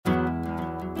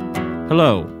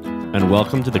Hello, and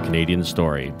welcome to the Canadian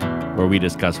Story, where we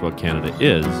discuss what Canada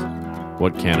is,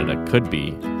 what Canada could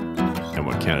be, and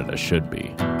what Canada should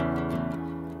be.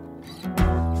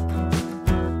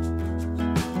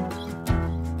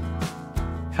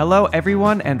 Hello,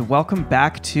 everyone, and welcome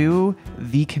back to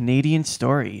the Canadian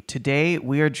Story. Today,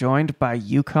 we are joined by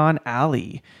Yukon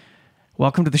Ali.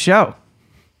 Welcome to the show.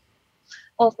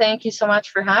 Well, thank you so much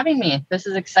for having me. This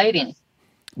is exciting.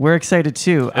 We're excited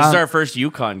too. This is our first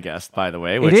Yukon guest, by the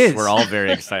way, which we're all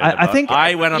very excited about. I think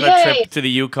I went on a trip to the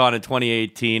Yukon in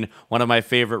 2018, one of my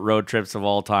favorite road trips of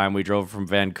all time. We drove from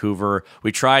Vancouver.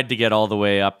 We tried to get all the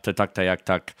way up to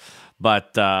Tuktoyaktuk,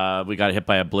 but we got hit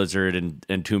by a blizzard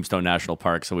in Tombstone National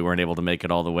Park, so we weren't able to make it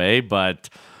all the way. But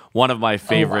one of my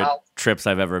favorite trips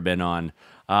I've ever been on.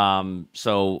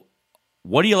 So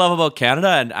what do you love about Canada?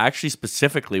 And actually,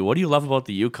 specifically, what do you love about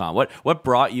the Yukon? What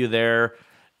brought you there?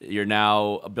 You're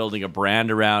now building a brand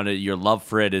around it. Your love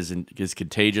for it is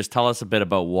contagious. Tell us a bit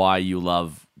about why you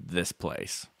love this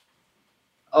place.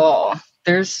 Oh,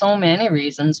 there's so many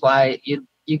reasons why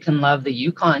you can love the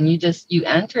Yukon. You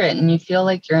enter it and you feel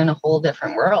like you're in a whole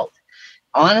different world.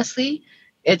 Honestly,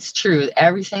 it's true.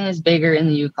 Everything is bigger in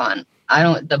the Yukon.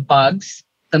 The bugs,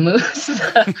 the moose,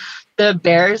 the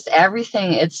bears,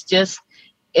 everything.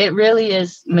 It really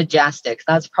is majestic.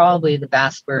 That's probably the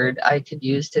best word I could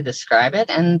use to describe it.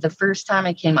 And the first time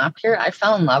I came up here, I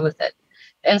fell in love with it.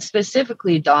 And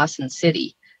specifically Dawson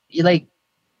City. You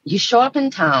show up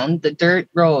in town, the dirt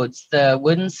roads, the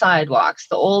wooden sidewalks,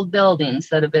 the old buildings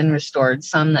that have been restored,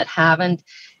 some that haven't.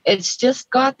 It's just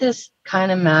got this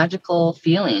kind of magical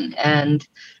feeling. And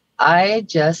I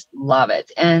just love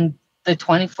it. And the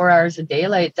 24 hours of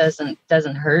daylight doesn't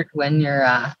hurt when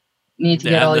you're need to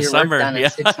get all your work done in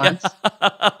 6 months.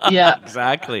 Yeah,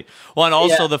 exactly. Well, and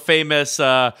also the famous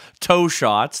toe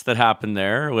shots that happened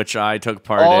there, which I took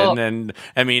part in. And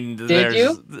I mean, did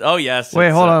you? Oh yes. Wait,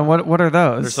 hold on. What are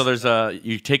those? So there's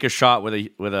you take a shot with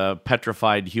a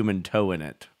petrified human toe in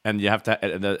it, and you have to,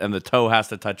 and the toe has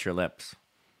to touch your lips.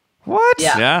 What?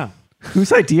 Yeah.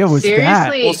 Whose idea was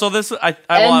that? Well, so this why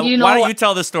don't you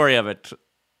tell the story of it?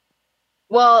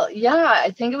 Well, yeah,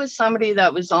 I think it was somebody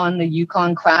that was on the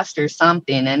Yukon Quest or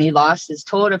something, and he lost his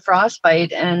toe to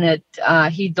frostbite, and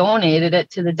he donated it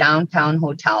to the downtown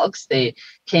hotel because they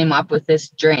came up with this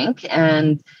drink,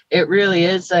 and it really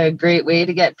is a great way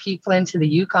to get people into the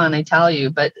Yukon, I tell you.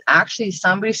 But actually,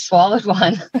 somebody swallowed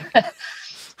one.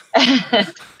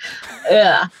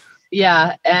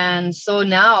 Yeah, and so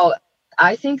now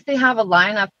I think they have a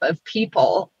lineup of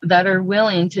people that are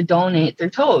willing to donate their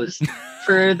toes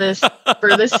for this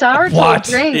sourdough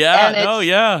drink.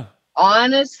 Yeah,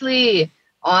 Honestly,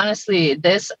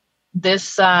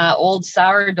 this old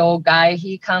sourdough guy,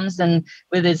 he comes in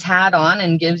with his hat on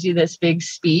and gives you this big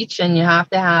speech, and you have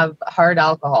to have hard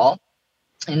alcohol.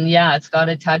 And yeah, it's got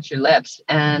to touch your lips.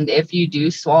 And if you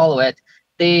do swallow it,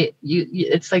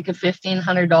 it's like a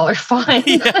 $1,500 fine.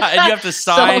 Yeah, and you have to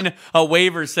sign a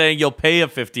waiver saying you'll pay a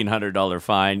 $1,500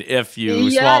 fine if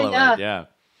you swallow it. Yeah.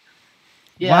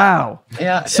 Wow.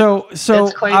 Yeah. So it's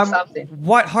quite something.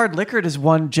 What hard liquor does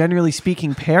one, generally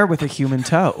speaking, pair with a human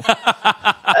toe?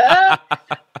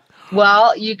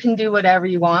 Well, you can do whatever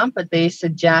you want, but they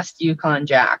suggest Yukon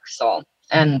Jack. So,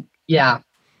 and yeah.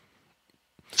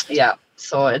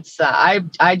 So it's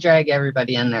I drag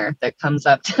everybody in there that comes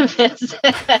up to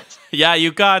visit. Yeah,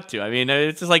 you got to. I mean,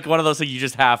 it's just like one of those things you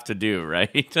just have to do,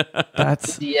 right?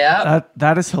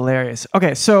 That is hilarious.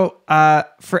 Okay, so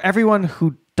for everyone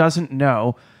who doesn't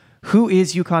know, who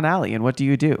is Yukon Ali and what do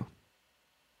you do?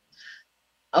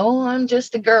 Oh, I'm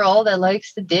just a girl that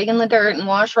likes to dig in the dirt and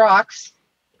wash rocks.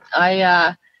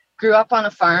 I grew up on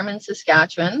a farm in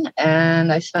Saskatchewan,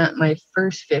 and I spent my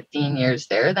first 15 years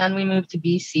there. Then we moved to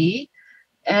BC.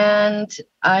 And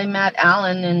I met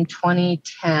Alan in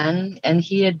 2010, and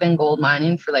he had been gold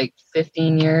mining for like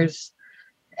 15 years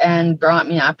and brought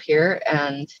me up here.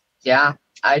 And yeah,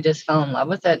 I just fell in love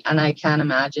with it, and I can't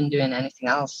imagine doing anything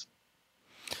else.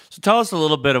 So tell us a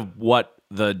little bit of what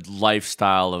the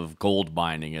lifestyle of gold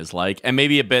mining is like, and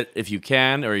maybe a bit, if you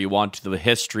can, or you want, to the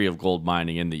history of gold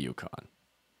mining in the Yukon.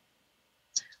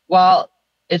 Well,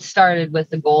 it started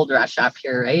with the gold rush up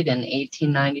here, right, in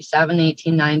 1897,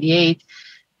 1898.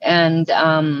 And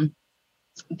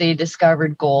they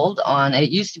discovered gold it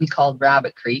used to be called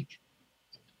Rabbit Creek.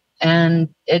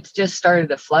 And it just started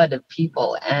a flood of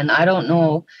people. And I don't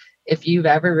know if you've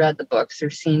ever read the books or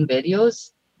seen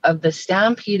videos of the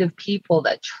stampede of people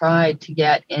that tried to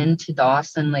get into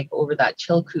Dawson, like over that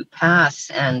Chilkoot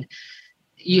Pass. And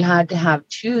you had to have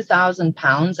 2,000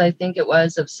 pounds, I think it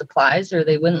was, of supplies, or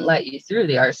they wouldn't let you through.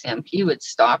 The RCMP would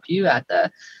stop you at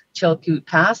the Chilkoot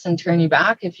Pass and turn you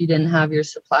back if you didn't have your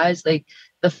supplies. Like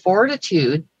the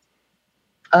fortitude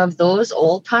of those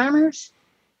old timers,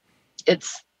 it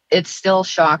still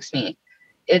shocks me.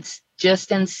 It's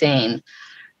just insane.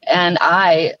 And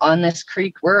on this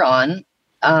creek we're on,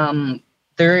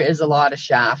 there is a lot of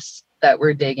shafts that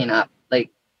we're digging up, like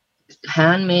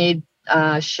handmade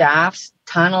shafts,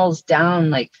 tunnels down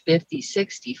like 50,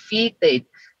 60 feet. They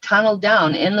tunnel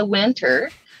down in the winter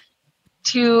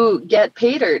to get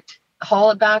pay dirt,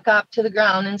 haul it back up to the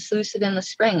ground and sluice it in the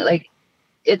spring. Like,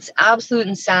 it's absolute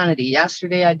insanity.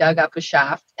 Yesterday I dug up a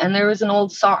shaft and there was an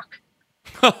old sock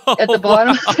at the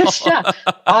bottom of the shaft.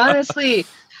 Honestly,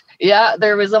 yeah,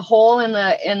 there was a hole in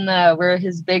the where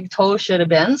his big toe should have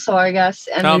been. So I guess,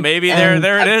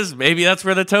 there it is. Maybe that's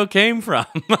where the toe came from.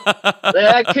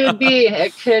 That could be.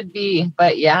 It could be.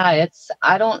 But yeah,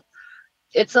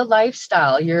 it's a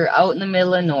lifestyle. You're out in the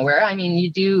middle of nowhere. I mean,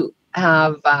 you do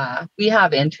have we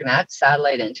have internet,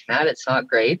 satellite internet. It's not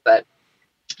great, but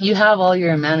you have all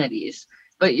your amenities.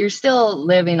 But you're still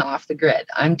living off the grid.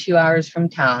 I'm 2 hours from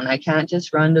town. I can't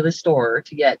just run to the store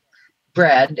to get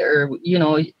bread, or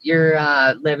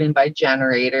you're living by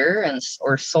generator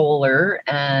or solar,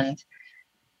 and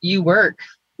you work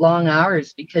long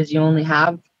hours because you only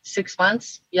have 6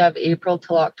 months. You have April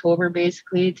till October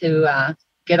basically to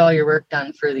get all your work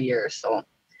done for the year. So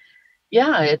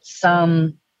yeah, it's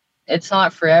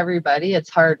not for everybody. It's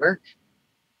hard work.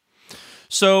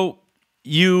 So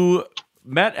you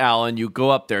met Alan, you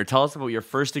go up there. Tell us about your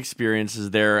first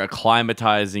experiences there,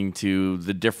 acclimatizing to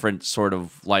the different sort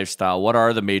of lifestyle. What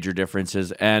are the major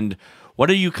differences, and what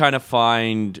do you kind of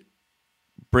find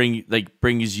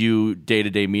brings you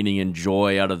day-to-day meaning and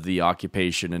joy out of the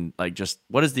occupation, and like just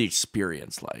what is the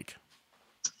experience like?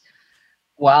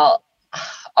 Well,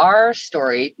 our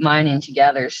story, mining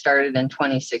together, started in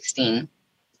 2016.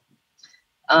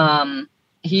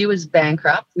 He was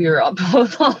bankrupt. We were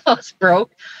both almost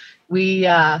broke. We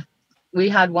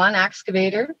had one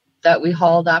excavator that we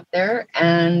hauled up there,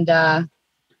 and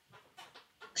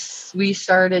we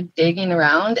started digging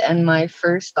around. And my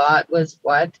first thought was,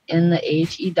 "What in the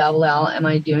HELL am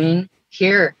I doing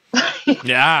here?"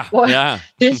 Yeah.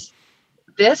 This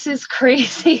is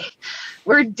crazy.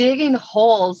 We're digging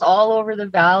holes all over the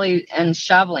valley and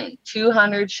shoveling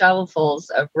 200 shovelfuls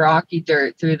of rocky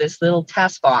dirt through this little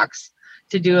test box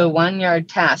to do a 1-yard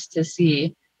test to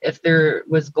see if there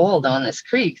was gold on this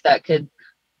creek that could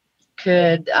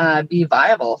be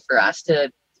viable for us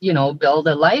to, build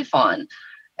a life on.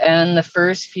 And the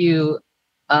first few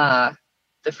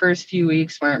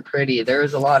weeks weren't pretty. There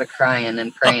was a lot of crying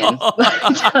and praying.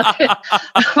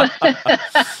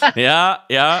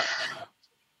 Yeah.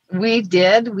 We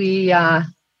did. We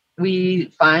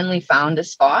finally found a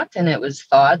spot, and it was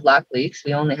thawed, luckily, because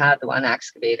we only had the one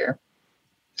excavator.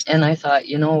 And I thought,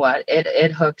 you know what?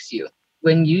 It hooks you.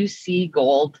 When you see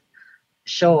gold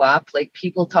show up, like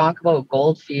people talk about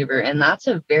gold fever, and that's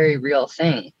a very real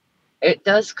thing. It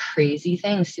does crazy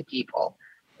things to people,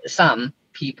 some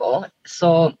people.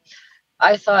 So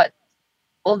I thought,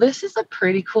 well, this is a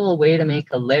pretty cool way to make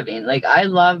a living. Like, I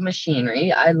love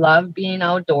machinery. I love being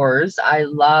outdoors. I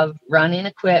love running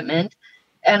equipment.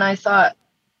 And I thought,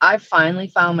 I finally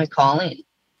found my calling.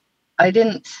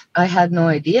 I had no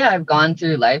idea. I've gone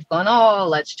through life going, oh,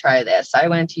 let's try this. I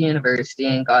went to university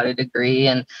and got a degree,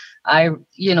 and I,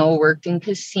 worked in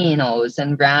casinos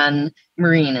and ran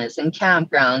marinas and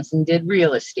campgrounds and did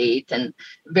real estate and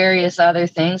various other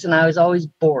things. And I was always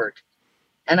bored.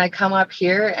 And I come up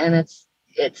here and it's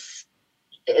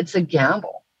a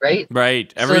gamble, right?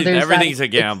 Right. Everything's a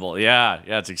gamble. Yeah.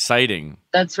 It's exciting.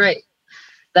 That's right.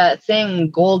 That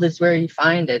thing, gold is where you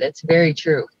find it. It's very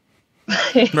true.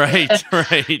 Right.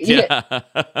 Yeah.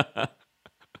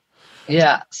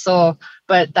 Yeah. So,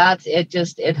 but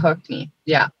it hooked me.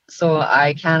 Yeah. So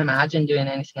I can't imagine doing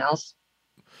anything else.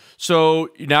 So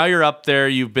now you're up there.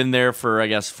 You've been there for, I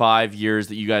guess, 5 years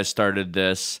that you guys started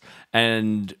this.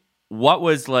 And what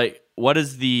is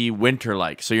the winter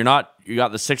like? So you got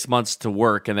the 6 months to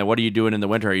work, and then what are you doing in the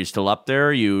winter? Are you still up there?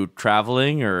 Are you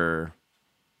traveling, or?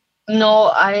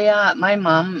 No, my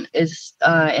mom is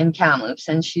in Kamloops,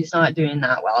 and she's not doing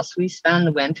that well. So we spend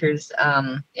the winters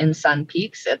in Sun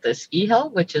Peaks at the ski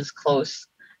hill, which is close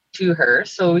to her.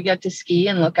 So we get to ski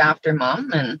and look after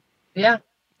mom, and yeah,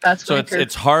 that's so winter.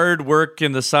 It's hard work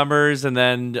in the summers, and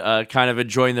then kind of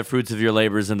enjoying the fruits of your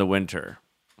labors in the winter.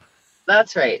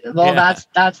 That's right. Well, yeah.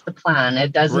 That's the plan.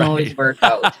 It doesn't always work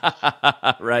out.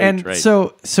 Right. And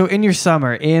so in your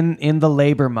summer, in the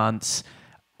labor months,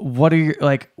 what are your,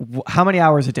 how many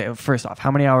hours a day? First off,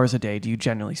 how many hours a day do you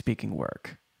generally speaking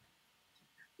work?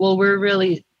 Well, we're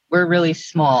really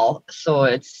small. So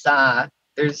it's,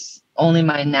 There's only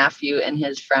my nephew and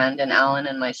his friend and Alan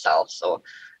and myself. So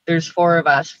there's 4 of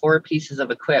us, 4 pieces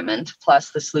of equipment plus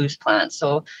the sluice plant.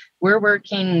 So we're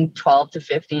working 12 to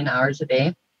 15 hours a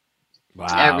day. Wow.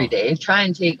 Every day. Try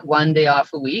and take 1 day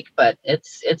off a week, but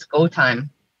it's go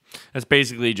time. That's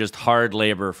basically just hard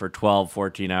labor for 12,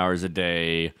 14 hours a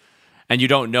day. And you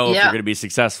don't know if you're going to be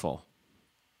successful.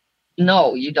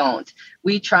 No, you don't.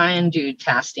 We try and do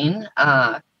testing,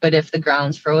 but if the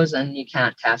ground's frozen, you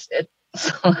can't test it.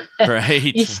 So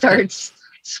right. you start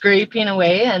scraping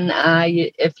away, and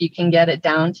if you can get it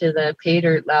down to the pay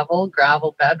dirt level,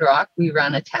 gravel bedrock, we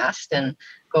run a test and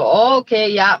go, oh, okay,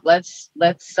 yeah, let's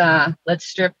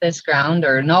strip this ground,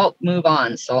 or nope, move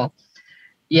on. So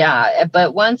yeah,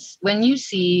 but when you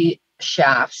see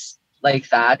shafts like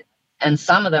that, and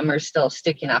some of them are still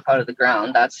sticking up out of the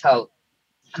ground, that's how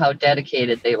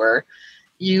dedicated they were.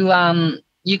 You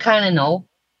kind of know,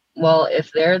 well,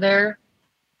 if they're there,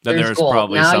 then there's gold.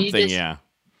 Probably now something. Yeah,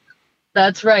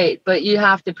 that's right. But you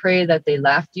have to pray that they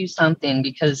left you something,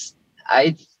 because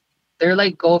they're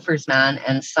like gophers, man,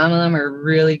 and some of them are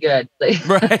really good. Like,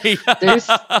 right.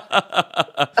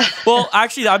 Well,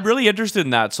 actually, I'm really interested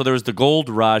in that. So there was the gold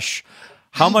rush.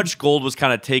 How much gold was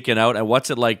kind of taken out, and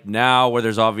what's it like now, where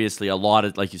there's obviously a lot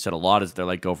of, like you said, they're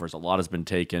like gophers, a lot has been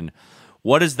taken.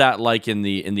 What is that like in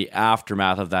the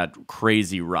aftermath of that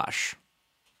crazy rush?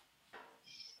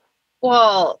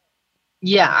 Well,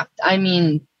 yeah, I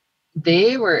mean,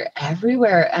 they were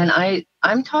everywhere, and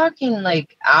I'm talking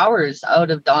like hours out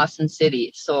of Dawson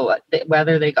City. So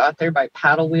whether they got there by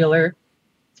paddle wheeler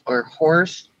or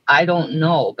horse, I don't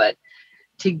know, but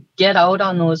to get out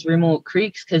on those remote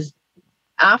creeks, because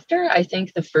after, I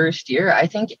think, the first year, I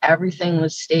think everything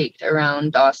was staked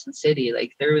around Dawson City.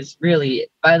 Like, there was really,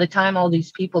 by the time all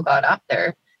these people got up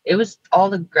there, it was,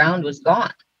 all the ground was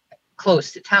gone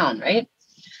close to town, right?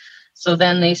 So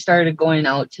then they started going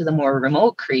out to the more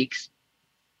remote creeks,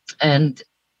 and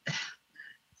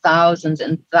thousands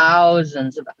and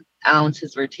thousands of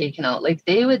ounces were taken out. Like,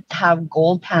 they would have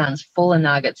gold pans full of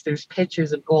nuggets. There's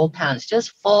pictures of gold pans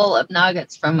just full of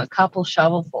nuggets from a couple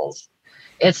shovelfuls.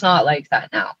 It's not like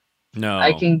that now. No.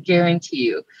 I can guarantee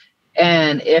you.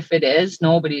 And if it is,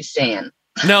 nobody's saying.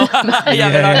 No.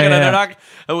 They're not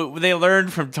they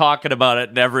learned from talking about it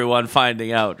and everyone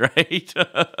finding out, right?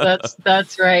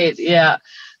 That's right. Yeah.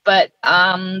 But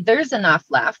there's enough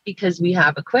left because we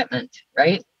have equipment,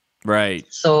 right?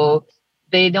 Right. So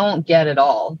they don't get it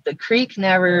all. The creek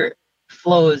never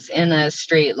flows in a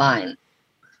straight line.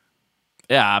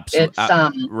 Yeah, absolutely.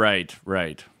 It's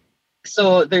right.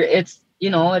 So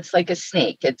it's like a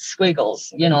snake. It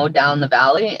squiggles, down the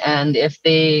valley. And if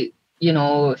they,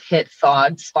 hit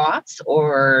thawed spots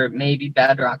or maybe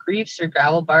bedrock reefs or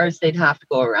gravel bars, they'd have to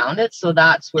go around it. So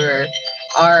that's where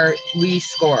we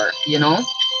score,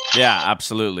 Yeah,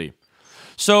 absolutely.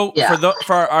 So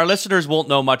for our listeners won't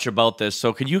know much about this.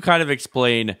 So can you kind of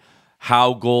explain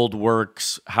how gold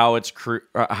works, how it's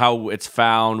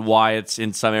found, why it's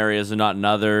in some areas and not in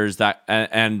others,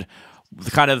 and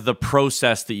kind of the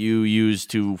process that you use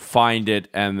to find it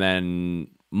and then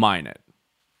mine it?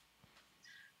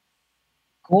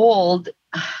 Gold.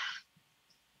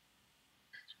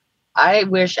 I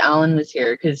wish Alan was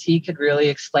here because he could really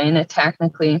explain it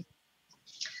technically.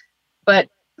 But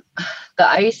the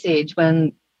Ice Age,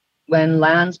 when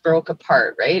lands broke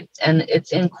apart, right? And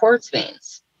it's in quartz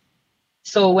veins.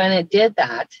 So when it did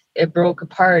that, it broke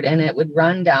apart and it would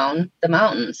run down the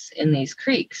mountains in these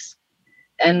creeks.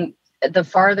 And the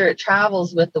farther it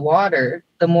travels with the water,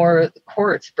 the more the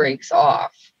quartz breaks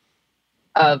off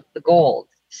of the gold.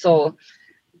 So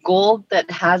gold that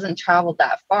hasn't traveled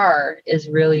that far is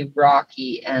really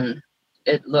rocky and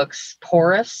it looks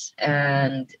porous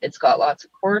and it's got lots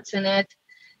of quartz in it.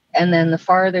 And then the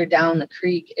farther down the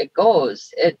creek it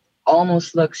goes, it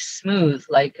almost looks smooth,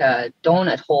 like a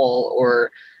donut hole,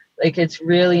 or like it's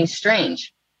really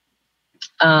strange.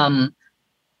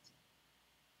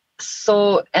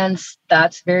 So, and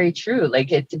that's very true.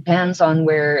 Like, it depends on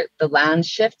where the land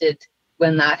shifted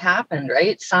when that happened,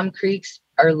 right? Some creeks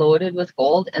are loaded with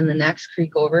gold and the next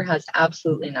creek over has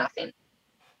absolutely nothing.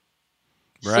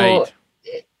 Right. So,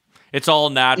 it's all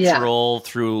natural, yeah,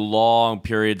 through long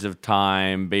periods of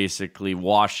time, basically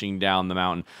washing down the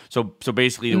mountain. So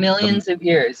basically millions of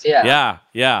years. Yeah.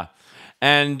 Yeah.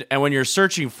 And when you're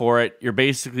searching for it, you're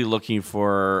basically looking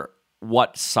for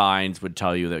what signs would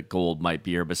tell you that gold might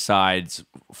be here besides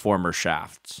former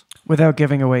shafts. Without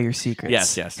giving away your secrets.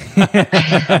 Yes.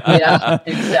 Yeah,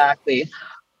 exactly.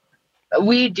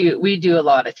 We do a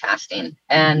lot of testing,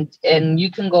 and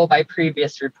you can go by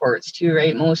previous reports too,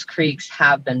 right? Most creeks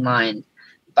have been mined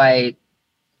by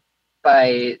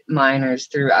by miners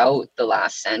throughout the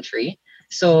last century.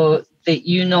 So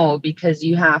that, because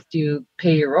you have to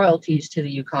pay your royalties to the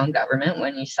Yukon government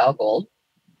when you sell gold.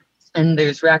 And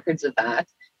there's records of that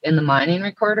in the mining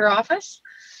recorder office.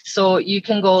 So you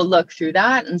can go look through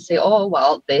that and say, oh,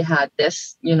 well, they had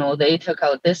this, they took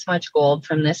out this much gold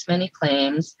from this many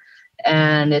claims,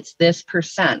 and it's this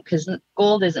percent, because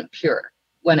gold isn't pure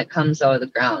when it comes out of the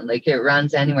ground. Like, it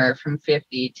runs anywhere from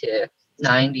 50 to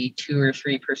 92 or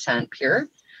 3% pure.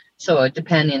 So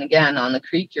depending again on the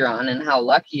creek you're on and how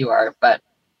lucky you are. But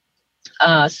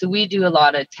so we do a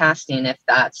lot of testing if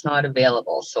that's not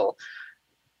available. So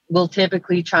we'll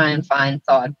typically try and find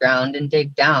thawed ground and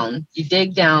dig down. You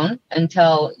dig down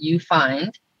until you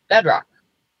find bedrock,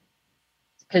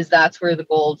 because that's where the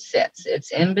gold sits.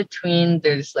 It's in between.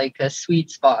 There's like a sweet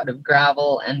spot of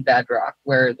gravel and bedrock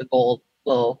where the gold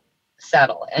will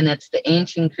settle. And it's the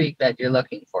ancient creek bed you're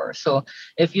looking for. So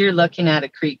if you're looking at a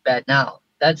creek bed now,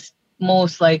 that's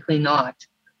most likely not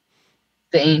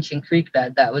the ancient creek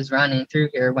bed that was running through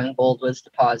here when gold was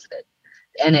deposited.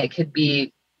 And it could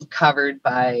be covered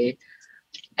by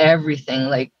everything.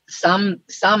 Like some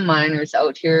miners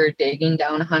out here are digging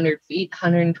down 100 feet,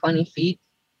 120 feet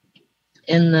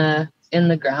in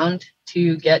the ground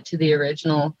to get to the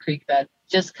original creek bed,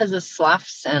 just because of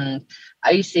sloughs and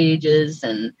ice ages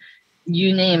and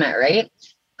you name it, right?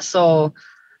 So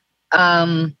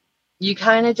you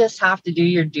kind of just have to do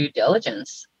your due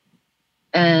diligence.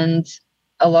 And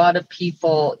a lot of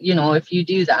people, if you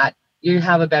do that, you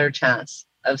have a better chance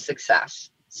of success.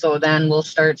 So then we'll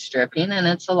start stripping, and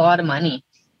it's a lot of money.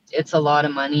 It's a lot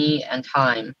of money and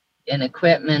time in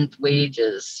equipment,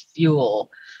 wages, fuel,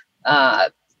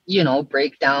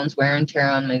 breakdowns, wear and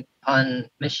tear on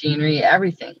machinery,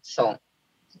 everything. So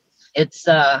it's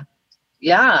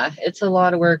it's a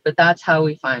lot of work, but that's how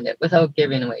we find it without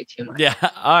giving away too much. Yeah,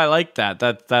 I like that.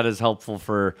 That is helpful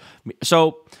for me.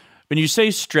 So when you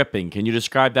say stripping, can you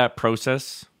describe that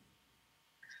process?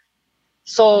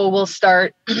 So we'll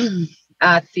start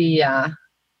at the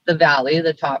valley,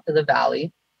 the top of the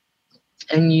valley,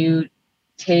 and you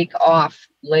take off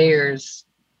layers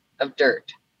of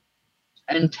dirt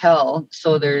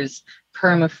so there's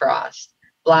permafrost,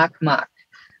 black muck,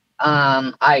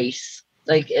 ice,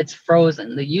 like it's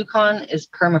frozen. The Yukon is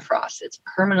permafrost. It's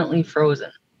permanently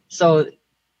frozen. So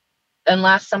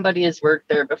unless somebody has worked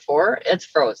there before, it's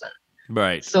frozen.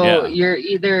 Right. So you're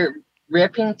either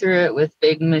ripping through it with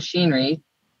big machinery,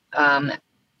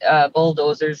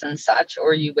 bulldozers and such,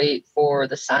 or you wait for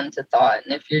the sun to thaw it.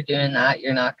 And if you're doing that,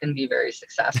 you're not going to be very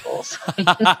successful. So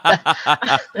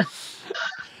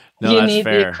you need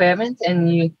fair. The equipment,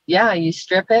 and you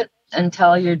strip it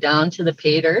until you're down to the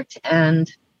pay dirt, and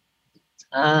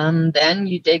then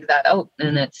you dig that out,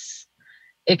 and it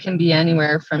can be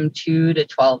anywhere from 2 to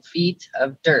 12 feet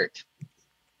of dirt,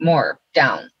 more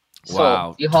down.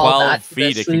 Wow, so you haul 12 that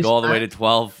feet. It can go all the way to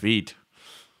 12 feet.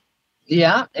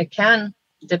 Yeah, it can,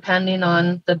 depending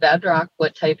on the bedrock,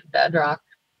 what type of bedrock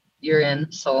you're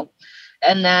in. So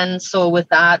with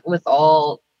that, with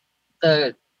all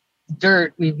the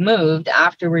dirt we've moved,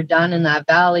 after we're done in that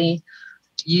valley,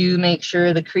 you make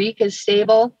sure the creek is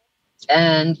stable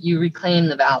and you reclaim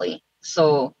the valley.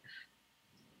 So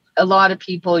a lot of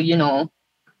people, you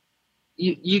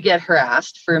get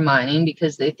harassed for mining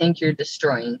because they think you're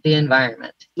destroying the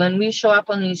environment. When we show up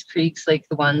on these creeks, like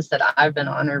the ones that I've been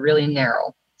on, are really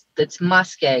narrow. It's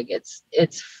muskeg.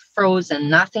 It's frozen.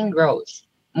 Nothing grows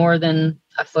more than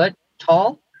a foot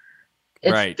tall.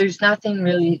 Right. There's nothing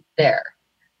really there.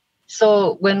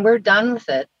 So when we're done with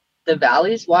it, the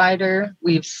valley's wider.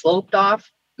 We've sloped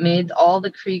off, made all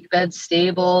the creek beds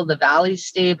stable, the valley's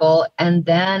stable, and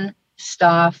then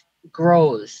stuff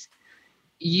grows.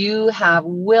 You have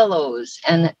willows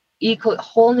and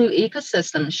whole new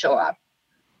ecosystems show up.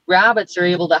 Rabbits are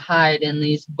able to hide in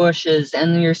these bushes,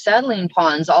 and your settling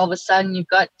ponds, all of a sudden you've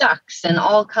got ducks and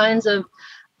all kinds of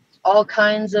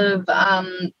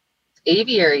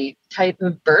aviary type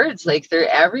of birds. Like, they're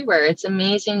everywhere. It's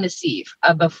amazing to see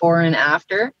a before and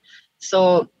after.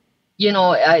 So,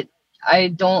 I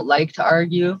don't like to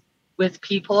argue with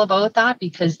people about that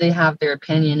because they have their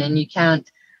opinion, and you can't,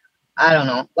 I don't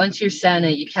know, once you're saying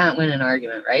it, you can't win an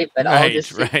argument, right? But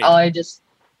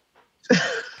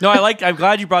No, I'm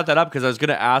glad you brought that up, because I was going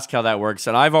to ask how that works.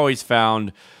 And I've always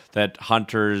found that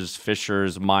hunters,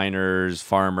 fishers, miners,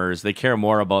 farmers, they care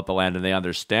more about the land and they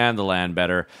understand the land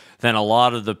better than a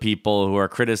lot of the people who are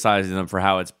criticizing them for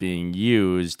how it's being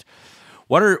used.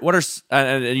 I like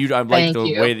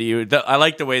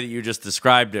the way that you just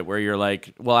described it, where you're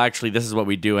like, well, actually, this is what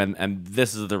we do, and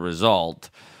this is the result.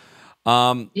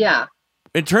 Yeah.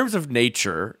 In terms of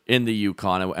nature in the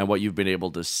Yukon and what you've been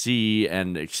able to see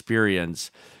and experience,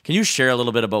 can you share a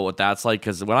little bit about what that's like?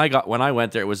 Because when I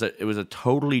went there, it was a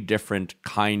totally different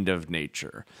kind of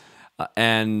nature,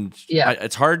 and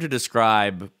it's hard to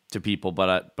describe to people,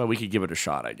 but we could give it a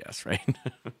shot, I guess, right?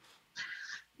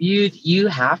 You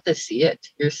have to see it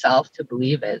yourself to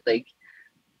believe it. Like,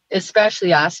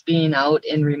 especially us being out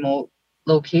in remote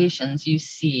locations, you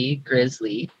see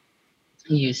grizzly,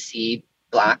 you see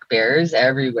black bears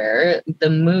everywhere. The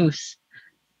moose,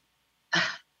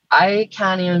 I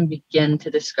can't even begin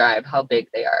to describe how big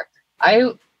they are.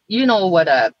 You know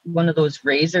what one of those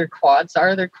razor quads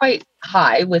are? They're quite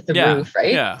high with the roof,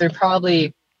 right? Yeah. They're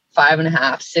probably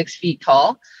 5.5, 6 feet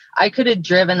tall. I could have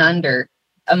driven under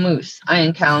a moose I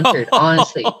encountered,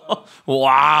 honestly.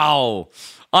 Wow.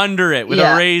 Under it with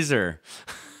a razor.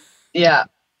 Yeah,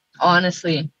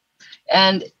 honestly.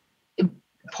 And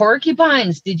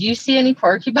porcupines. Did you see any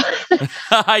porcupines?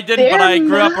 I didn't, but I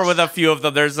grew up with a few of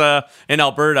them. There's in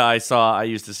Alberta. I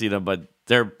used to see them, but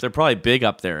they're probably big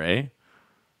up there, eh?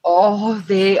 Oh,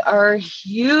 they are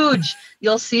huge.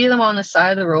 You'll see them on the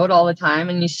side of the road all the time,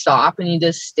 and you stop and you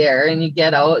just stare and you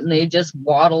get out and they just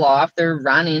waddle off. They're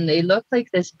running. They look like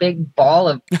this big ball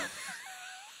of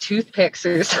toothpicks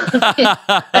or something.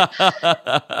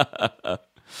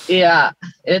 Yeah,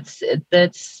 it's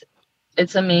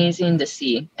amazing to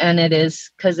see, and it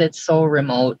is because it's so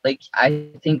remote. Like, I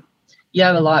think you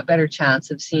have a lot better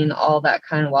chance of seeing all that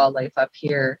kind of wildlife up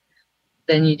here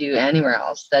than you do anywhere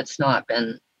else that's not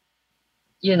been,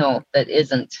 that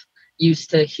isn't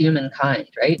used to humankind,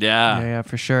 right? Yeah,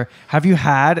 for sure. Have you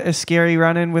had a scary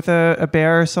run-in with a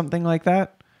bear or something like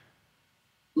that?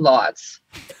 Lots.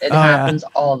 It happens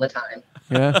all the time.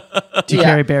 Yeah. Do you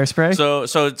carry bear spray? So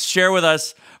share with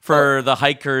us, for the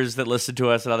hikers that listen to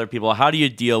us and other people, how do you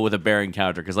deal with a bear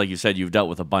encounter? Because like you said, you've dealt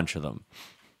with a bunch of them.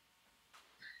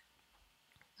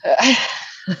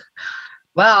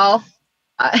 Well,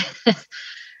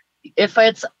 if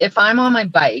I'm on my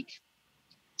bike,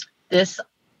 this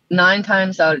 9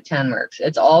 times out of 10 works.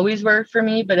 It's always worked for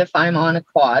me, but if I'm on a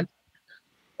quad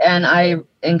and I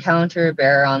encounter a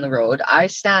bear on the road, I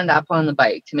stand up on the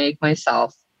bike to make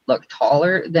myself look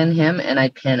taller than him, and I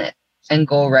pin it and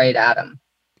go right at him.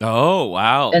 Oh,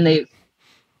 wow. And they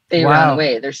run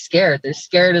away. They're scared. They're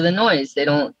scared of the noise. They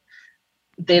don't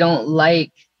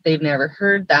like, they've never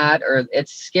heard that, or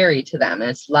it's scary to them.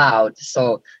 It's loud.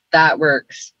 So that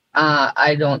works.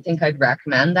 I don't think I'd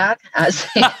recommend that as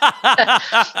So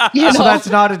that's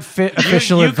not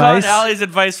official advice. Yukon Alley's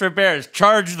advice for bears: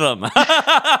 charge them.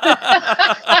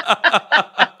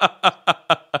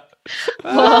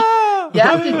 Well, you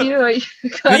have to do what you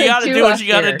gotta do. What you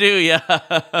gotta do. Yeah.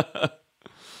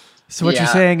 So what you're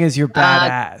saying is you're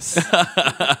badass.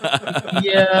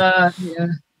 Yeah.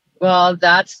 Well,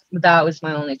 that was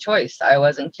my only choice. I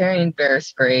wasn't carrying bear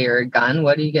spray or a gun.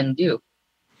 What are you gonna do?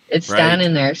 It's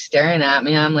standing there staring at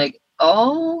me. I'm like,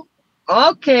 oh,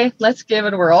 okay, let's give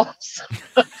it a whirl.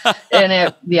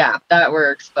 And that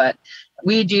works. But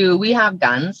we have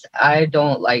guns. I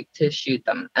don't like to shoot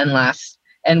them unless,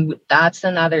 and that's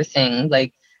another thing.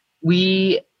 Like,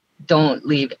 we don't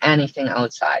leave anything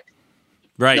outside.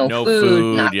 Right. No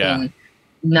food. Nothing,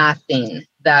 nothing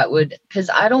that would, because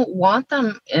I don't want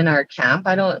them in our camp.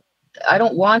 I don't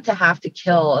want to have to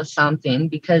kill something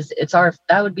because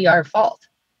that would be our fault.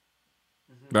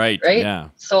 Right. Yeah.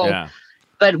 So,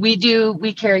 but we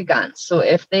carry guns. So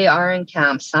if they are in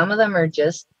camp, some of them are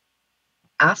just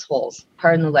assholes,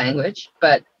 pardon the language,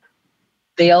 but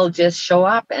they'll just show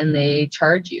up and they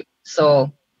charge you.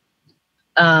 So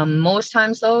most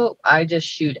times though, I just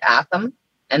shoot at them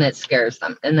and it scares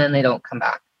them and then they don't come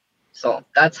back. So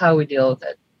that's how we deal with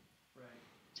it.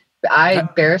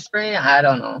 Bear spray, I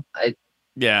don't know.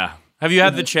 Have you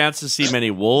had the chance to see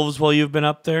many wolves while you've been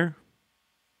up there?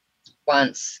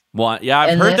 Once. Yeah,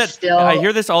 I've heard that. I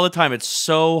hear this all the time. It's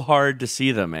so hard to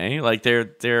see them, eh? Like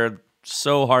they're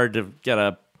so hard to get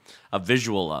a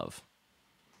visual of.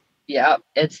 Yeah,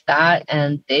 it's that,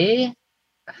 and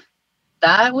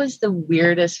that was the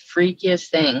weirdest, freakiest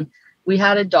thing. We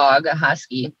had a dog, a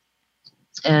husky,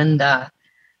 and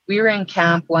we were in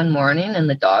camp one morning, and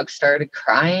the dog started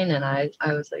crying, and I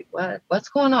was like, what's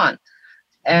going on?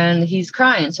 And he's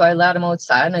crying. So I let him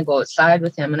outside and I go outside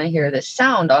with him and I hear this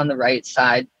sound on the right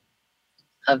side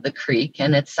of the creek.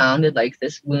 And it sounded like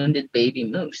this wounded baby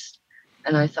moose.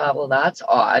 And I thought, well, that's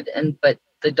odd. But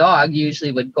the dog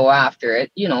usually would go after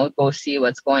it, go see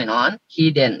what's going on.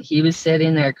 He didn't. He was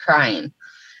sitting there crying.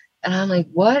 And I'm like,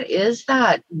 what is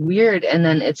that? Weird. And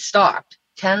then it stopped.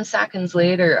 10 seconds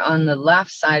later, on the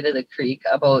left side of the creek,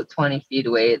 about 20 feet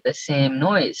away, the same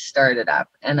noise started up.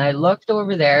 And I looked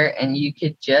over there and you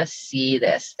could just see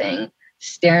this thing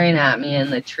staring at me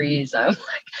in the trees. I'm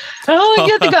like, how do I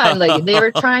get the gun? Like, they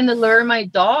were trying to lure my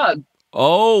dog.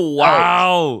 Oh,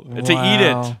 wow. To eat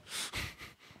it.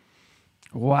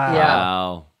 Wow. Yeah.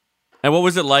 Wow. And what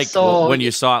was it like when you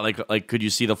saw it? Like, could you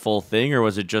see the full thing, or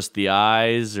was it just the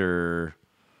eyes, or?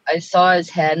 I saw his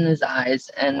head and his eyes,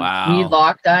 and we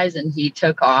locked eyes, and he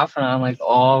took off, and I'm like,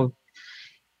 oh,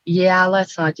 yeah,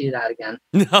 let's not do that again.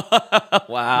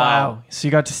 Wow. So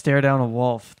you got to stare down a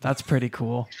wolf. That's pretty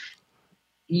cool.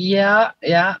 Yeah.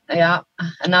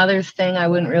 Another thing I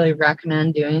wouldn't really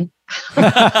recommend doing.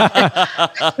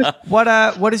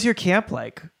 What is your camp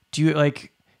like? Do you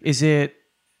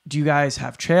guys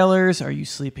have trailers? Are you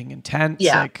sleeping in tents?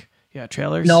 Yeah.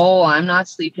 Trailers? No, I'm not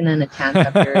sleeping in a tent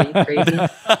up there. Are you crazy?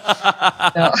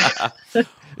 No.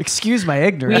 Excuse my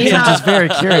ignorance. I'm just very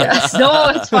curious. No,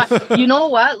 it's fine. You know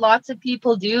what? Lots of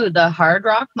people do. The hard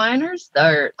rock miners,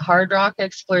 the hard rock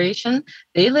exploration,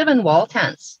 they live in wall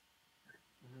tents.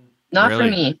 Not for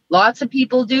me. Lots of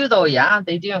people do, though. Yeah,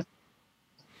 they do.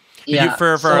 Yeah.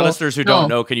 For our listeners who don't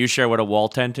know, can you share what a wall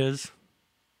tent is?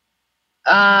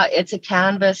 It's a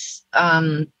canvas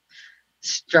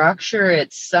structure.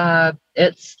 It's a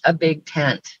big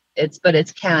tent.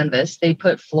 It's canvas. They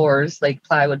put floors, like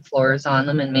plywood floors on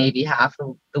them, and maybe half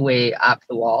of the way up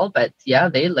the wall. But yeah,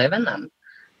 they live in them.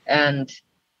 And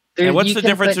what's the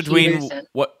difference between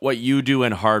what you do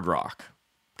and hard rock?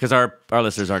 Because our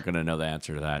listeners aren't going to know the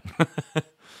answer to that.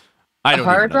 I don't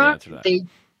hard even know rock. The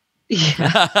answer to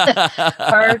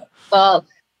that. Well,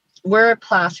 we're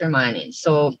placer mining,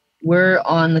 so we're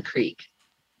on the creek,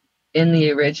 in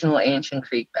the original ancient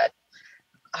creek bed.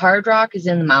 Hard rock is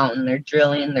in the mountain. They're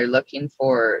drilling. They're looking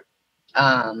for.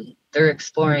 They're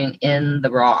exploring in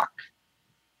the rock.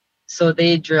 So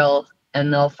they drill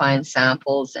and they'll find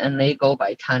samples, and they go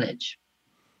by tonnage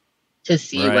to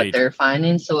see what they're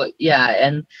finding. So yeah,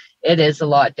 and it is a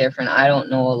lot different. I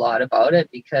don't know a lot about it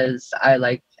because I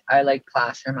like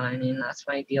placer mining. That's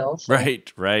my deal. So.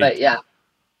 Right. But yeah.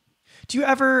 Do you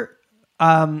ever,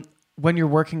 when you're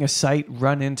working a site,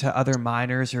 run into other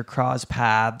miners or cross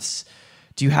paths?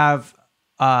 Do you have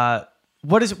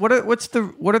what are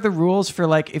the rules for,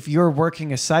 like, if you're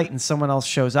working a site and someone else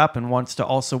shows up and wants to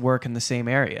also work in the same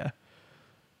area?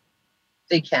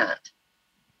 They can't.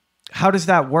 How does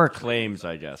that work? Claims,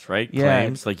 I guess, right? Yeah.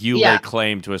 Claims. Like you lay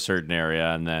claim to a certain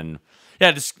area, and then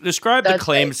describe the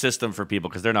claim system for people,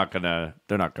 because they're not gonna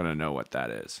know what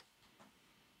that is.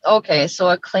 Okay, so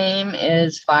a claim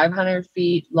is 500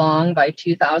 feet long by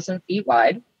 2,000 feet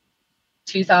wide,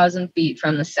 2,000 feet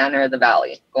from the center of the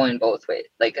valley, going both ways,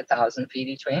 like 1,000 feet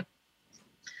each way.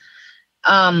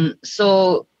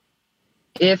 So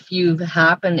if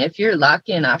you're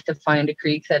lucky enough to find a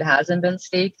creek that hasn't been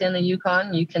staked in the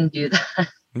Yukon, you can do that.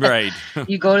 Right.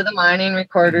 You go to the mining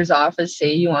recorder's office,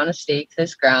 say you want to stake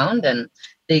this ground, and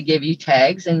they give you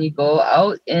tags, and you go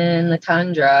out in the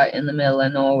tundra in the middle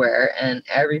of nowhere, and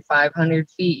every 500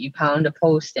 feet you pound a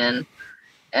post in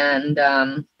and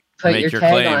put your tag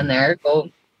claim on there.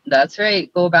 That's right.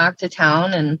 Go back to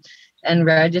town and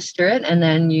register it. And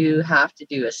then you have to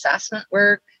do assessment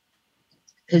work,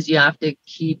 because you have to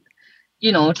keep,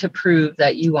 to prove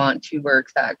that you want to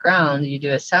work that ground. You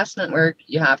do assessment work.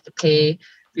 You have to pay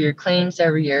for your claims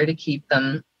every year to keep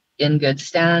them in good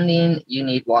standing. You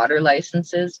need water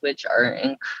licenses, which are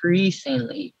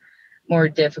increasingly more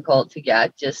difficult to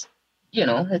get. Just,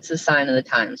 it's a sign of the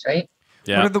times, right?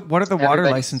 Yeah. What are the water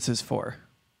licenses for?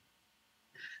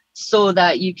 So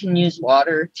that you can use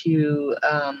water to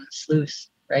sluice,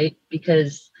 right?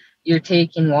 Because you're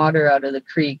taking water out of the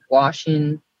creek,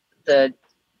 washing the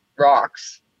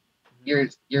rocks,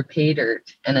 your pay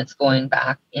dirt, and it's going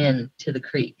back into the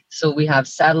creek. So we have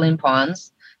settling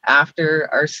ponds after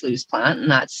our sluice plant, and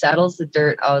that settles the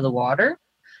dirt out of the water,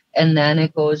 and then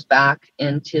it goes back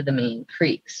into the main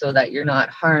creek, so that you're not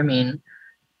harming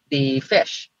the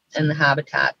fish and the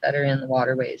habitat that are in the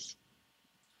waterways.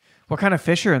 What kind of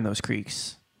fish are in those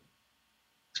creeks?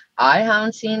 I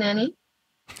haven't seen any,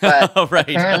 but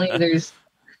apparently there's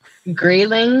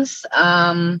graylings,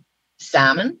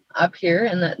 salmon up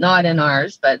here, not in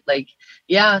ours, but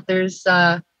there's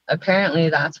apparently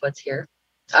that's what's here.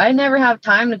 I never have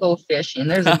time to go fishing.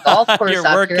 There's a golf course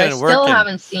up here. I still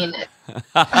haven't seen it.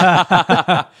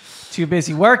 Too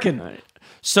busy working. Right.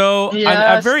 So yes.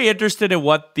 I'm very interested in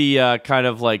what the kind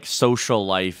of like social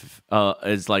life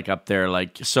is like up there.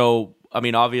 Like, so, I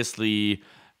mean, obviously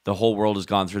the whole world has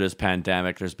gone through this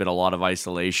pandemic. There's been a lot of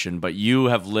isolation, but you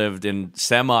have lived in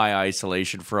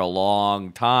semi-isolation for a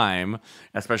long time,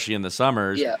 especially in the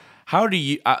summers. Yeah. How do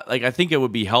you like? I think it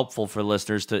would be helpful for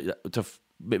listeners to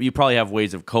you probably have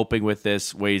ways of coping with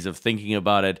this, ways of thinking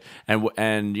about it,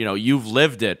 and you know, you've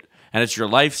lived it and it's your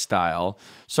lifestyle.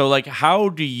 So like, how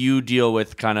do you deal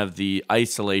with kind of the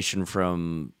isolation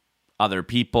from other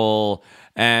people,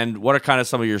 and what are kind of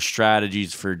some of your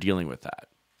strategies for dealing with that?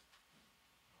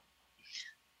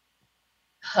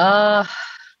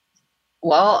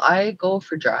 Well, I go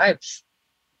for drives,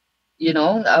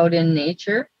 out in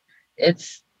nature.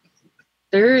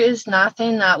 There is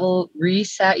nothing that will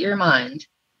reset your mind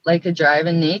like a drive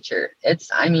in nature.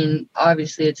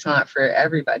 Obviously it's not for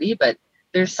everybody, but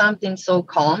there's something so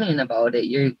calming about it.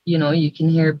 You can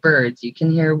hear birds, you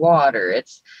can hear water.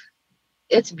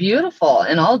 It's beautiful.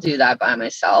 And I'll do that by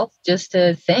myself just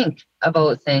to think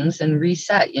about things and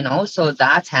reset, so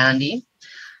that's handy.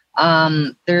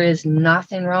 There is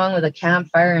nothing wrong with a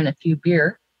campfire and a few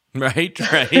beer. Right.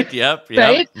 Yep.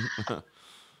 Right.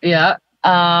 Yeah.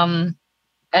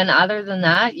 And other than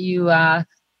that, you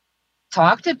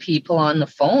talk to people on the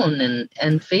phone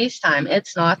and FaceTime.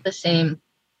 It's not the same.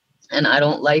 And I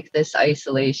don't like this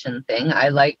isolation thing. I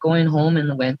like going home in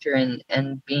the winter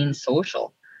and being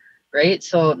social. Right.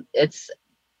 So it's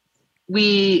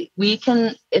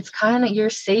kind of, you're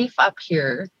safe up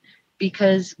here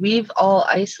because we've all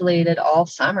isolated all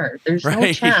summer. There's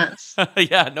no chance.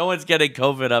 Yeah. No one's getting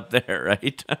COVID up there.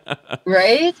 Right.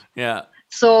 Right. Yeah.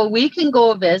 So we can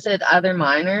go visit other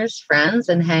miners, friends,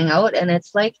 and hang out, and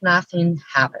it's like nothing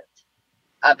happened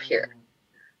up here.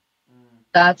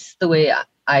 That's the way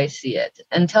I see it.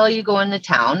 Until you go into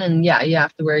town, and yeah, you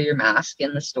have to wear your mask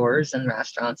in the stores and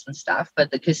restaurants and stuff.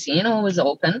 But the casino was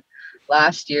open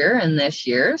last year and this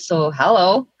year, so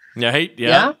hello. Right.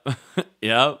 Yeah.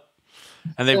 Yeah.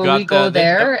 And they've we go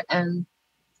there, and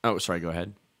oh, sorry. Go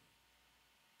ahead.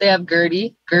 They have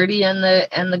Gertie and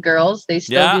the girls. They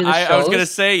still do the shows. I was gonna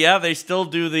say, yeah, they still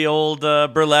do the old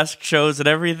burlesque shows and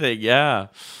everything. Yeah,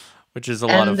 which is a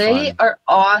lot of fun. And they are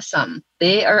awesome.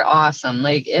 They are awesome.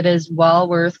 Like, it is well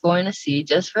worth going to see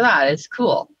just for that. It's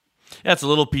cool. Yeah, it's a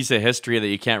little piece of history that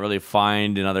you can't really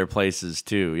find in other places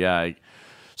too. Yeah.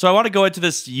 So I want to go into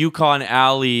this Yukon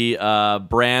Alley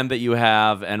brand that you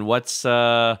have, and what's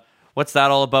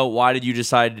that all about? Why did you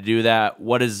decide to do that?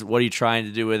 What are you trying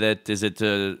to do with it? Is it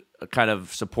to kind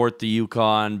of support the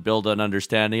Yukon, build an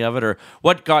understanding of it, or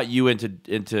what got you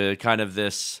into kind of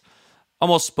this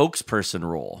almost spokesperson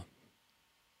role?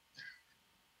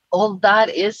 Well, that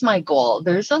is my goal.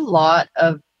 There's a lot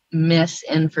of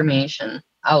misinformation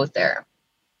out there.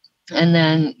 And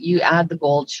then you add the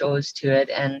gold shows to it,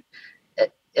 and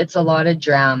it's a lot of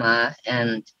drama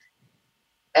and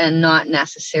not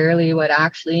necessarily what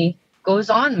actually goes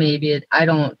on. Maybe I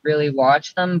don't really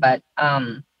watch them, but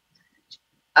they're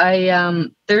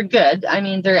good. I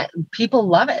mean, people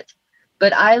love it,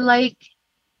 but I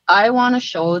want to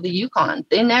show the Yukon.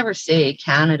 They never say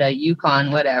Canada,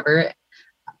 Yukon, whatever.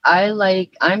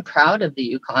 I'm proud of the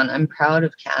Yukon. I'm proud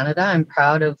of Canada. I'm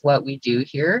proud of what we do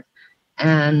here.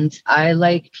 And I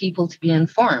like people to be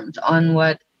informed on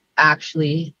what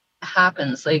actually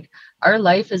happens. Like, our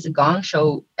life is a gong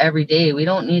show every day. We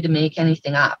don't need to make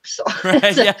anything up. So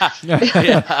right,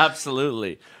 yeah,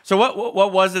 absolutely. So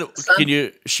what was it? Can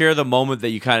you share the moment that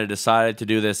you kind of decided to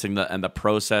do this and the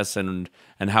process and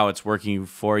how it's working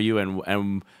for you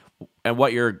and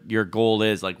what your goal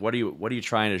is? Like, what are you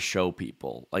trying to show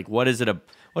people? Like, what's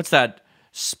that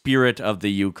spirit of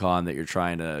the Yukon that you're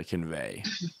trying to convey?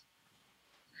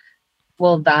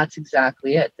 Well, that's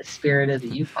exactly it. The spirit of the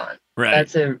Yukon. Right.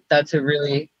 That's a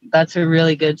really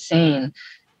good saying.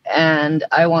 And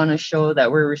I want to show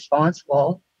that we're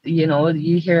responsible.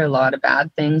 You hear a lot of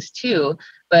bad things too,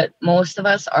 but most of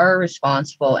us are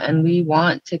responsible, and we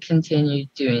want to continue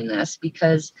doing this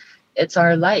because it's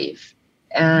our life.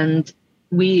 And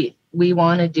we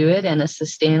want to do it in a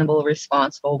sustainable,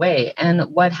 responsible way. And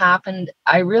what happened,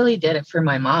 I really did it for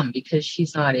my mom because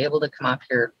she's not able to come up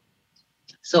here.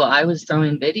 So I was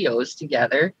throwing videos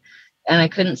together, and I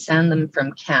couldn't send them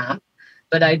from camp,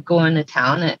 but I'd go into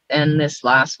town. And this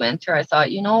last winter, I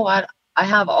thought, you know what? I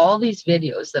have all these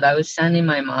videos that I was sending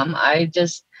my mom. I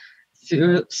just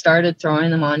started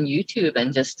throwing them on YouTube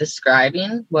and just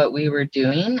describing what we were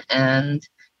doing. And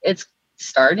it's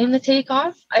starting to take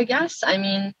off, I guess. I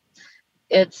mean,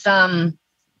 it's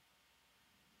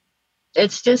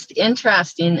just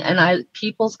interesting. And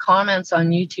people's comments on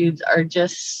YouTube are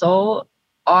just so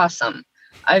awesome.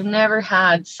 I've never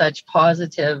had such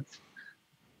positive.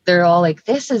 They're all like,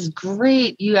 this is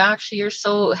great. You're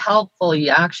so helpful.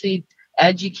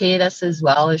 educate us as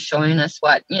well as showing us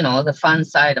what, the fun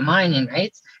side of mining,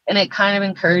 right? And it kind of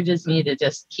encourages me to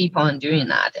just keep on doing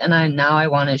that. And I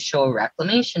want to show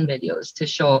reclamation videos to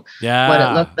show what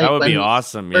it looked that like would when be we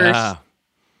awesome. first,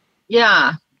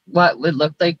 yeah, what would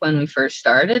look like when we first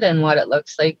started and what it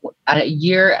looks like a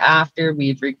year after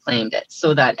we've reclaimed it,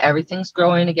 so that everything's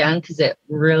growing again, because it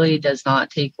really does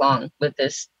not take long with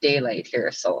this daylight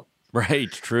here. So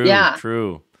Right. True. yeah.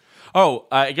 True. Oh,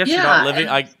 I guess you're not Yeah, living.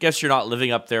 I guess you're not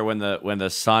living up there when the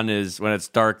sun is when it's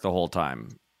dark the whole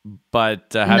time.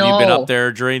 But have you been up no.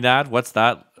 there during that? What's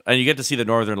that? And you get to see the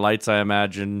northern lights, I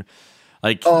imagine.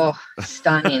 Like, Oh,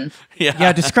 stunning.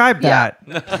 Yeah, describe Yeah.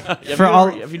 that.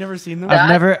 Have you never seen them? I've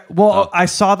never. Well, I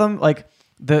saw them like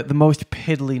the most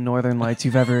piddly northern lights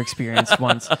you've ever experienced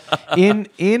once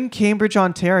in Cambridge,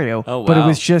 Ontario. Oh, wow. But it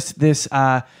was just this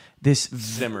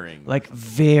Simmering, like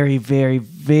very, very,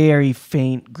 very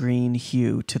faint green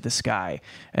hue to the sky,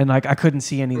 and like I couldn't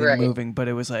see anything moving. But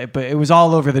it was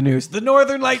all over the news. The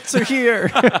northern lights are here.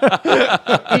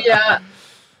 Yeah.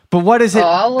 But what is it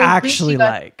well, actually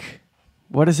like?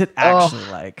 What is it actually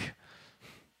like?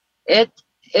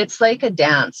 It's like a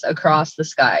dance across the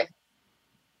sky.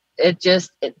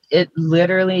 It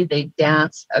literally, they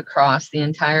dance across the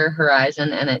entire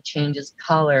horizon, and it changes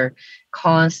color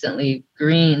constantly: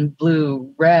 green,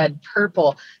 blue, red,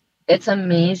 purple. It's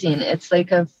amazing. It's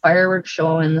like a fireworks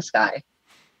show in the sky.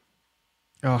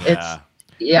 Oh,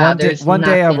 It's one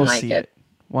day I will like see it.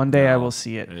 One day I will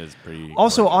see it. It is pretty.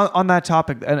 Also, on that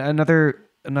topic, another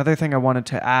thing I wanted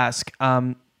to ask.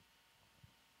 I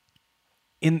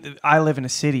live in a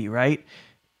city, right?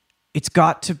 It's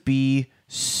got to be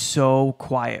so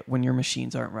quiet when your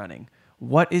machines aren't running.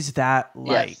 What is that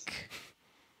like?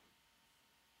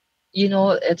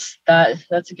 Yes.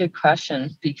 That's a good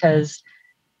question, because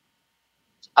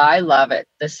I love it.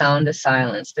 The sound of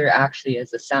silence. There actually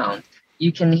is a sound.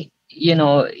 You can,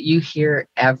 you hear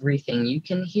everything. You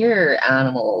can hear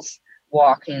animals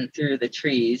walking through the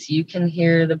trees. You can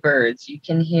hear the birds. You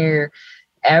can hear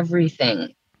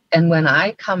everything. And when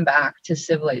I come back to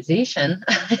civilization,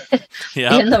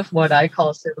 in what I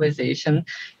call civilization,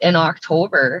 in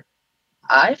October,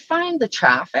 I find the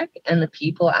traffic and the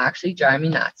people actually drive me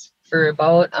nuts for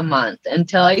about a month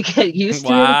until I get used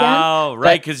to it again. Wow,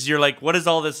 right, because you're like, what is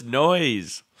all this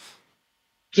noise?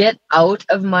 Get out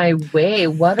of my way.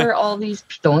 What are all these?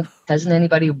 Doesn't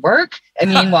anybody work? I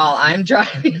mean, while I'm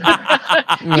driving.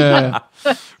 Yeah.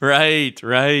 Right.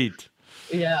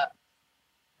 Yeah.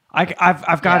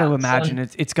 I've got to imagine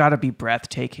it's got to be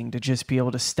breathtaking to just be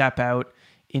able to step out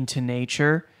into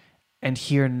nature and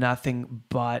hear nothing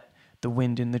but the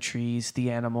wind in the trees,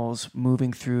 the animals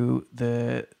moving through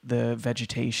the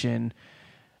vegetation.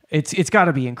 It's got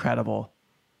to be incredible.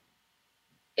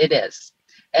 It is.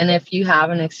 And if you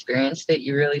haven't experienced it,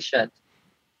 you really should.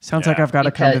 Sounds like I've got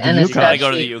to come to the Yukon. I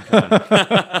go to the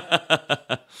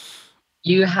Yukon.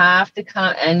 You have to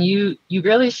come, and you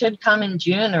really should come in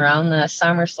June around the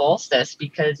summer solstice,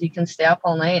 because you can stay up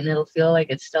all night and it'll feel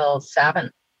like it's still 7.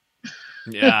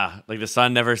 Yeah, like the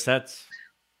sun never sets.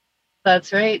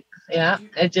 That's right. Yeah,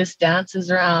 it just dances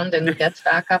around and gets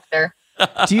back up there.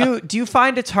 Do you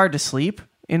find it's hard to sleep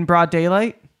in broad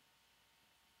daylight?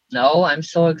 No, I'm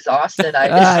so exhausted.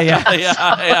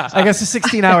 Yeah. I guess a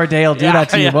 16-hour day will do that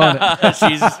to you, won't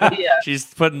it? She's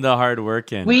putting the hard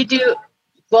work in.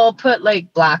 We'll put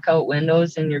like blackout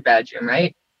windows in your bedroom,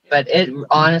 right? But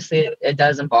it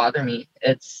doesn't bother me.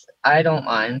 I don't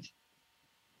mind.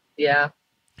 Yeah.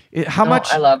 How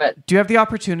much? I love it. Do you have the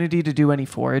opportunity to do any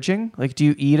foraging? Like, do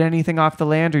you eat anything off the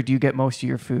land, or do you get most of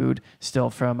your food still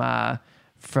from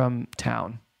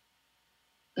town?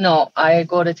 No, I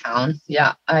go to town.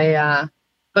 Yeah,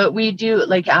 but we do,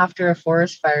 like, after a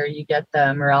forest fire, you get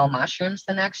the morel mushrooms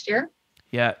the next year.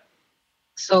 Yeah.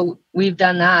 So we've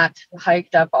done that,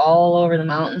 hiked up all over the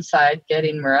mountainside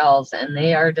getting morels, and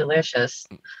they are delicious.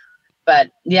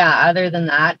 But yeah, other than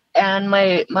that, and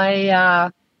my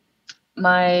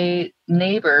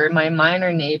neighbor, my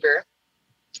miner neighbor,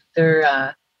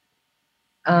 they're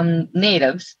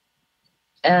natives,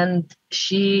 and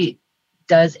she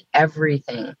does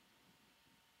everything.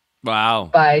 Wow.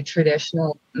 By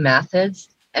traditional methods.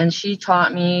 And she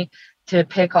taught me to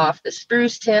pick off the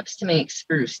spruce tips to make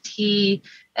spruce tea,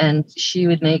 and she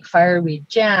would make fireweed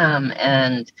jam,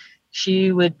 and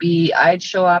I'd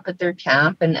show up at their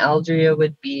camp and Eldria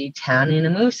would be tanning a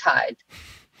moose hide.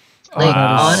 Like,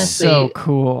 honestly, so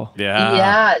cool.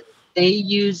 Yeah, they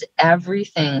use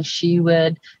everything. She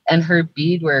would, and her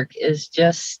beadwork is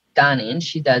just stunning.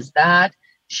 She does that.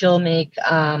 She'll make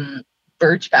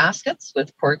birch baskets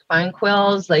with porcupine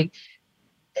quills. Like,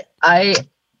 I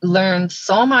learned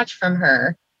so much from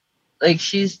her. Like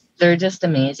they're just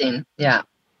amazing. Yeah.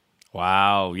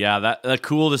 Wow. Yeah, that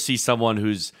cool to see someone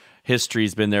whose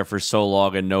history's been there for so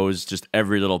long and knows just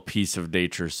every little piece of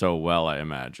nature so well, I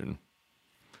imagine.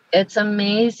 It's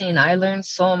amazing. I learned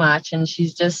so much, and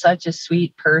she's just such a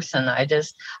sweet person. I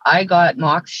got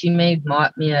she made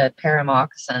me a pair of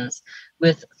moccasins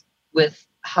with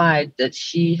hide that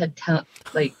she had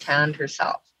tanned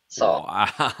herself. So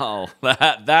wow,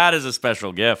 that is a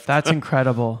special gift. That's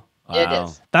incredible. Wow. It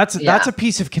is. That's a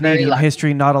piece of Canadian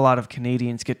history not a lot of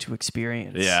Canadians get to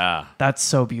experience. Yeah. That's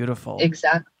so beautiful.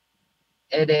 Exactly.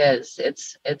 It is.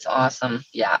 It's awesome.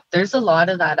 Yeah. There's a lot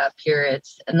of that up here.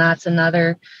 And that's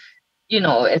another,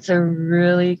 it's a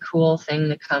really cool thing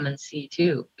to come and see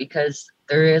too, because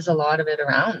there is a lot of it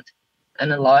around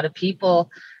and a lot of people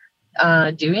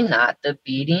doing that, the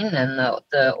beading and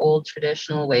the old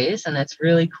traditional ways. And it's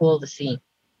really cool to see.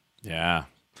 Yeah.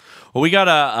 Well, we got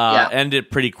to end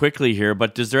it pretty quickly here,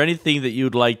 but is there anything that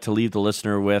you'd like to leave the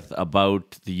listener with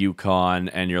about the Yukon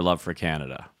and your love for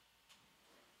Canada?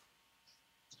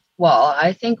 Well,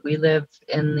 I think we live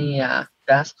in the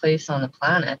best place on the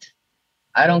planet.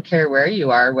 I don't care where you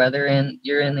are, whether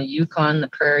you're in the Yukon, the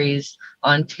prairies,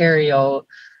 Ontario,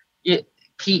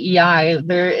 PEI,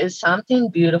 there is something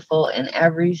beautiful in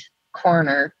every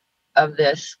corner of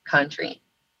this country.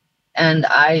 And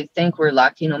I think we're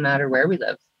lucky no matter where we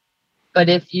live. But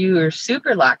if you are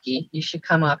super lucky, you should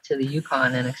come up to the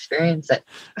Yukon and experience it.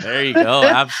 There you go.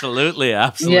 Absolutely.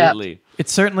 Absolutely. Yeah.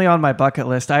 It's certainly on my bucket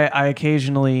list. I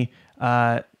occasionally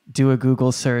do a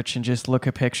Google search and just look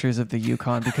at pictures of the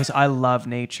Yukon because I love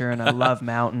nature and I love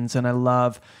mountains and I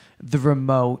love the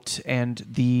remote and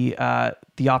the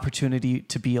opportunity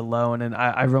to be alone. And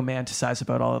I romanticize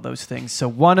about all of those things. So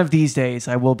one of these days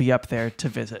I will be up there to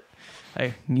visit.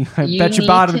 I bet your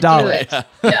bottom dollar.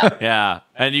 Yeah. Yeah.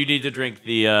 And you need to drink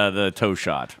the toe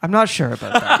shot. I'm not sure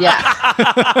about that. Yeah.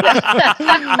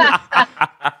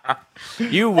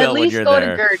 You will when you're there.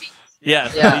 there. At least go to Gertie's.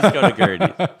 Yes, at least go to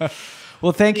Gertie's.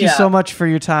 Well, thank you so much for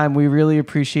your time. We really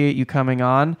appreciate you coming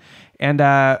on. And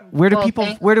where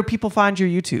do people find your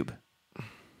YouTube?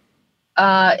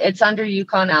 It's under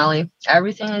Yukon Alley.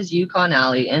 Everything is Yukon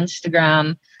Alley.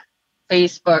 Instagram,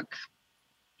 Facebook,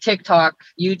 TikTok,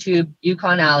 YouTube,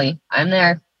 Yukon Alley. I'm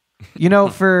there.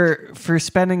 For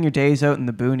spending your days out in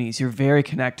the boonies, you're very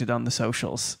connected on the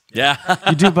socials. Yeah.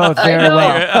 You do both very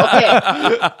well.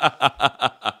 Okay.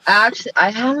 Actually,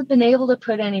 I haven't been able to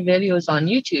put any videos on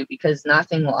YouTube because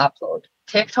nothing will upload.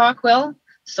 TikTok will,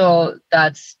 so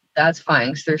that's fine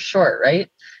because they're short, right?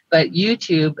 But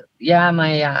YouTube,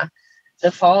 my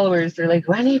the followers, they're like,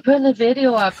 when are you putting the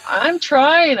video up? I'm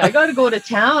trying. I got to go to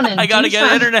town and I got to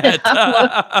get internet.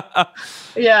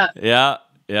 Yeah.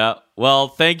 Yeah. Well,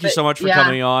 thank you so much for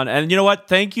coming on. And you know what?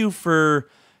 Thank you for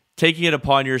taking it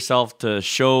upon yourself to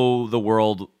show the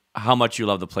world how much you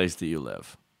love the place that you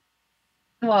live.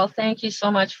 Well, thank you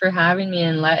so much for having me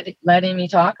and letting me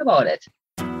talk about it.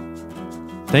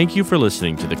 Thank you for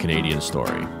listening to The Canadian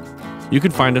Story. You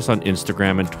can find us on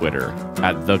Instagram and Twitter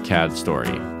at The CAD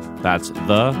Story. That's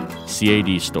The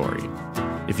CAD Story.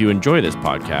 If you enjoy this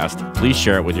podcast, please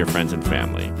share it with your friends and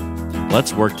family.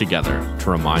 Let's work together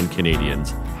to remind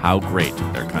Canadians how great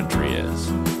their country is.